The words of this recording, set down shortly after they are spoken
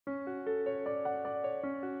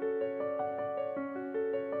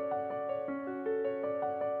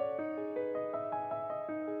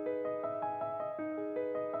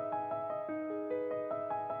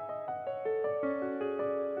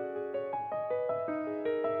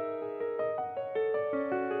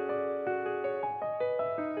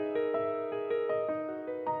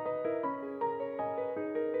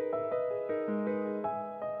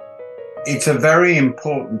It's a very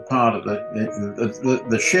important part of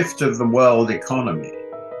the shift of the world economy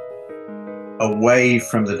away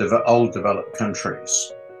from the old developed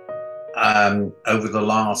countries over the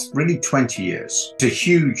last really 20 years. It's a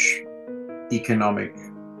huge economic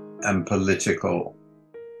and political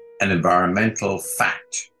and environmental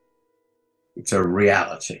fact. It's a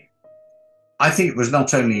reality. I think it was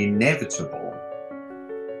not only inevitable,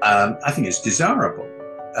 I think it's desirable.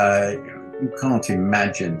 You can't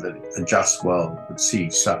imagine that a just world would see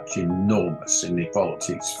such enormous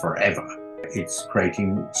inequalities forever. It's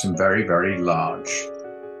creating some very, very large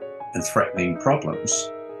and threatening problems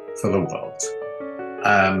for the world,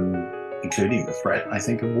 including the threat, I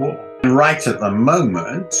think, of war. And right at the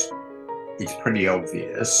moment, it's pretty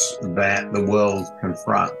obvious that the world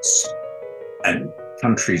confronts, and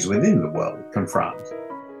countries within the world confront,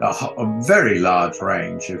 a very large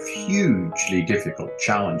range of hugely difficult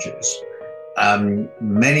challenges,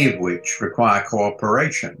 many of which require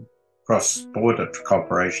cooperation, cross-border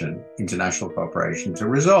cooperation, international cooperation to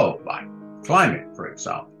resolve, like climate, for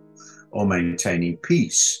example, or maintaining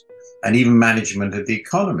peace. And even management of the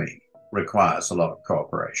economy requires a lot of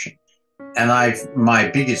cooperation. And my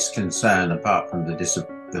biggest concern, apart from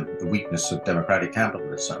the weakness of democratic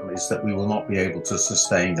capitalism, is that we will not be able to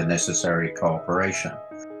sustain the necessary cooperation.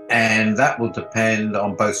 And that will depend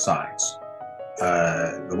on both sides,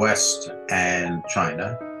 the West and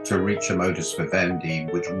China, to reach a modus vivendi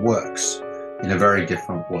which works in a very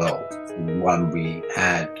different world from the one we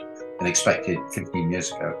had and expected 15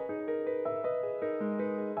 years ago.